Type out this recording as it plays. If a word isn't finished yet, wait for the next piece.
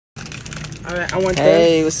Alright, I want this.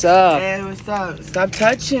 Hey, what's up? Hey, what's up? Stop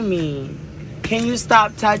touching me. Can you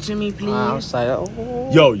stop touching me, please? I'm sorry.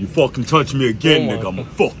 Oh. Yo, you fucking touch me again, nigga. I'ma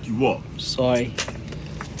fuck you up. Sorry.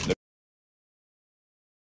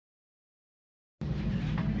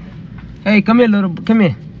 Hey, come here, come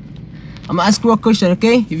here. I'm gonna ask you a question,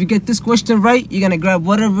 okay? If you get this question right, you're gonna grab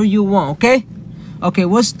whatever you want, okay? Okay,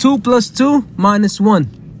 what's 2 plus 2 minus 1?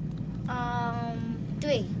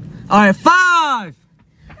 3. Alright, 5,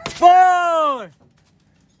 4,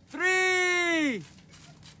 3,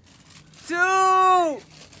 2,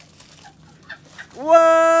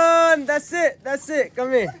 1. That's it.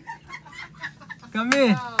 Come here. Come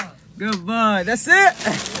here. Good boy. That's it.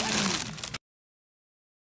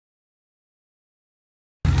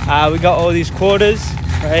 We got all these quarters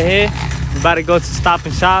right here. We're about to go to Stop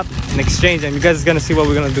and Shop and exchange them. You guys are gonna see what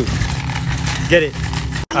we're gonna do. Get it.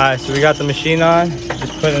 Alright, so we got the machine on.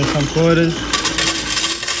 Just put in some quarters.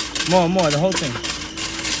 More, the whole thing.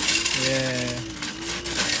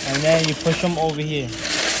 Yeah. And then you push them over here.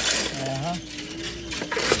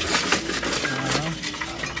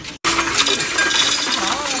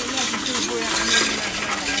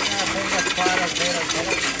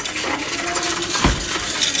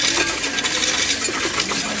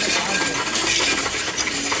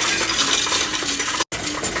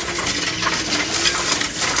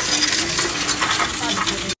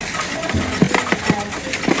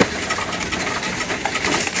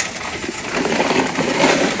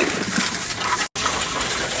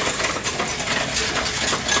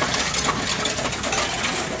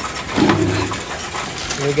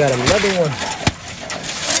 We got another one.